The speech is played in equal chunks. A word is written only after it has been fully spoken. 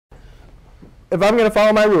if I'm going to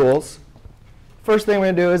follow my rules, first thing I'm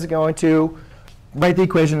going to do is going to write the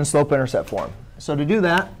equation in slope-intercept form. So to do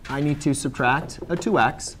that, I need to subtract a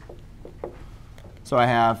 2x. So I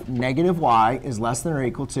have negative y is less than or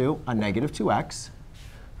equal to a negative 2x.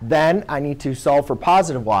 Then I need to solve for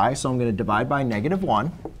positive y, so I'm going to divide by negative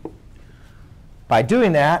 1. By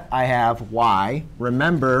doing that, I have y.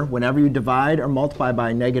 Remember, whenever you divide or multiply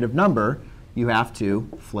by a negative number, you have to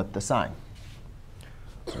flip the sign.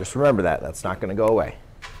 So just remember that. That's not going to go away.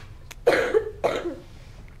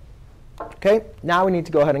 OK, now we need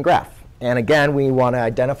to go ahead and graph. And again, we want to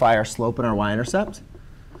identify our slope and our y-intercept.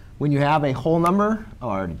 When you have a whole number, oh,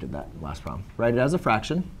 I already did that last problem. Write it as a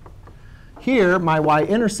fraction. Here, my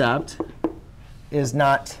y-intercept is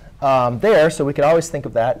not there, so we could always think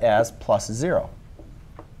of that as plus 0.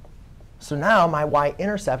 So now my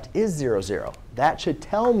y-intercept is 0, 0. That should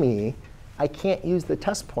tell me I can't use the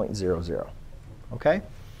test point 0, 0. OK?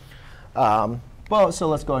 Well, so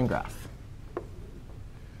let's go and graph.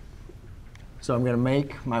 So I'm going to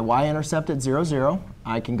make my y-intercept at 0, 0.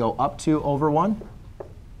 I can go up 2 over 1.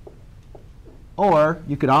 Or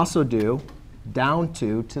you could also do down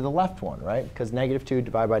 2 to the left 1, right? Because negative 2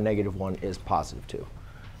 divided by negative 1 is positive 2.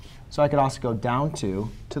 So I could also go down 2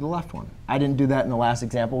 to the left 1. I didn't do that in the last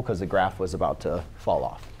example because the graph was about to fall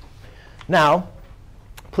off. Now,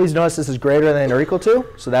 please notice this is greater than or equal to.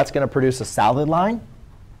 So that's going to produce a solid line.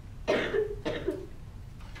 All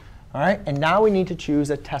right, and now we need to choose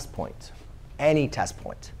a test point, any test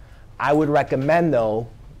point. I would recommend, though,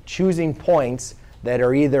 choosing points that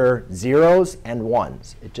are either 0s and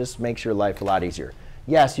 1s. It just makes your life a lot easier.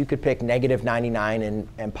 Yes, you could pick negative 99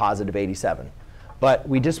 and positive 87. But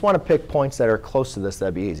we just want to pick points that are close to this.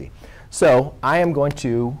 That'd be easy. So I am going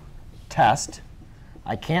to test.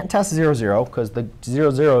 I can't test 0, 0 because the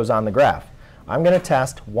 0, 0 is on the graph. I'm going to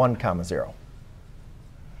test 1, 0.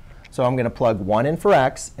 So I'm going to plug 1 in for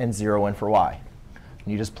x and 0 in for y.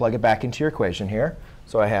 And you just plug it back into your equation here.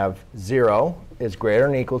 So I have 0 is greater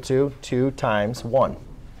than or equal to 2 times 1.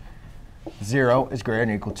 0 is greater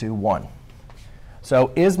than or equal to 1.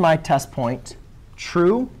 So is my test point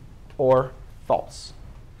true or false?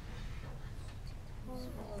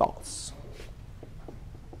 False.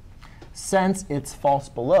 Since it's false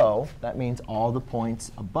below, that means all the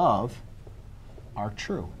points above are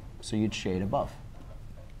true. So you'd shade above.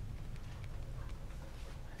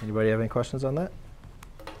 Anybody have any questions on that?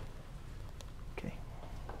 OK.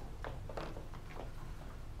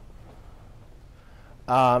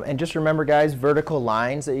 And just remember, guys, vertical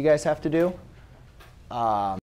lines that you guys have to do.